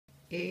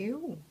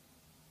Eu?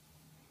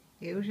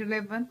 Eu já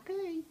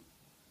levantei.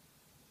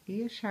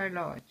 E a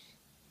Charlotte?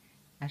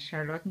 A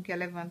Charlotte não quer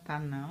levantar,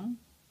 não.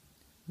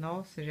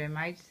 Nossa, já é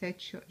mais de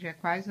 7, já é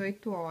quase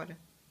 8 horas.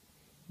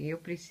 E eu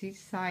preciso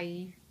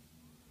sair,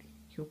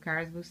 que o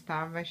Carlos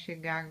Gustavo vai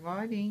chegar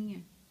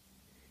agorinha.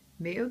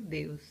 Meu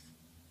Deus,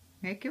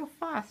 como é que eu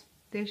faço?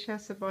 Deixar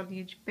essa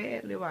bolinha de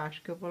pelo? Eu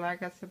acho que eu vou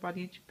largar essa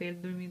bolinha de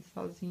pelo dormindo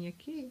sozinha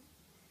aqui.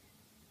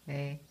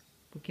 É,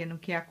 porque não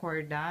quer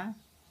acordar,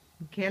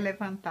 não quer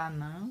levantar,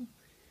 não.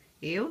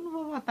 Eu não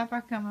vou voltar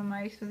pra cama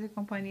mais fazer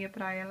companhia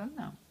pra ela,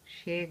 não.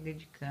 Chega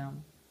de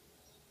cama.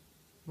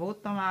 Vou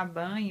tomar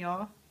banho,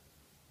 ó.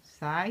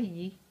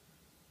 Sair.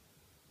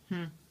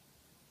 Hum,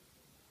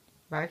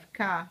 vai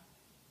ficar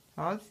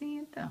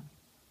sozinha, então.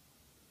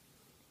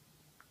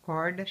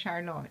 Acorda,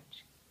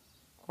 Charlotte.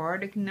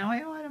 Acorda que não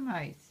é hora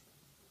mais.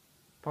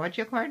 Pode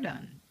ir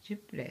acordando,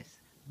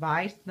 depressa.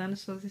 Vai dando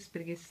suas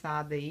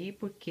espreguiçadas aí,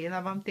 porque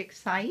nós vamos ter que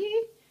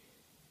sair.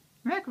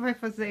 Como é que vai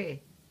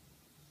fazer?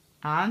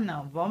 Ah,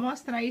 não. Vou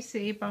mostrar isso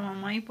aí pra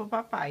mamãe e pro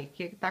papai. O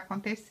que tá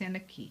acontecendo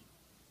aqui?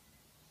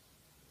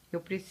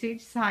 Eu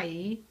preciso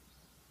sair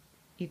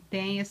e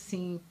tem,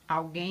 assim,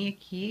 alguém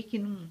aqui que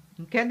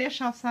não quer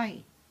deixar eu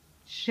sair.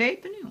 De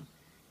jeito nenhum.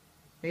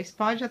 Vocês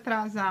podem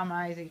atrasar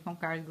mais aí com o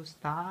Carlos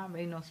Gustavo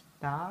aí no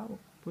hospital,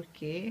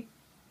 porque,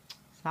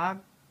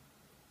 sabe?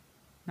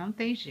 Não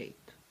tem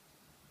jeito.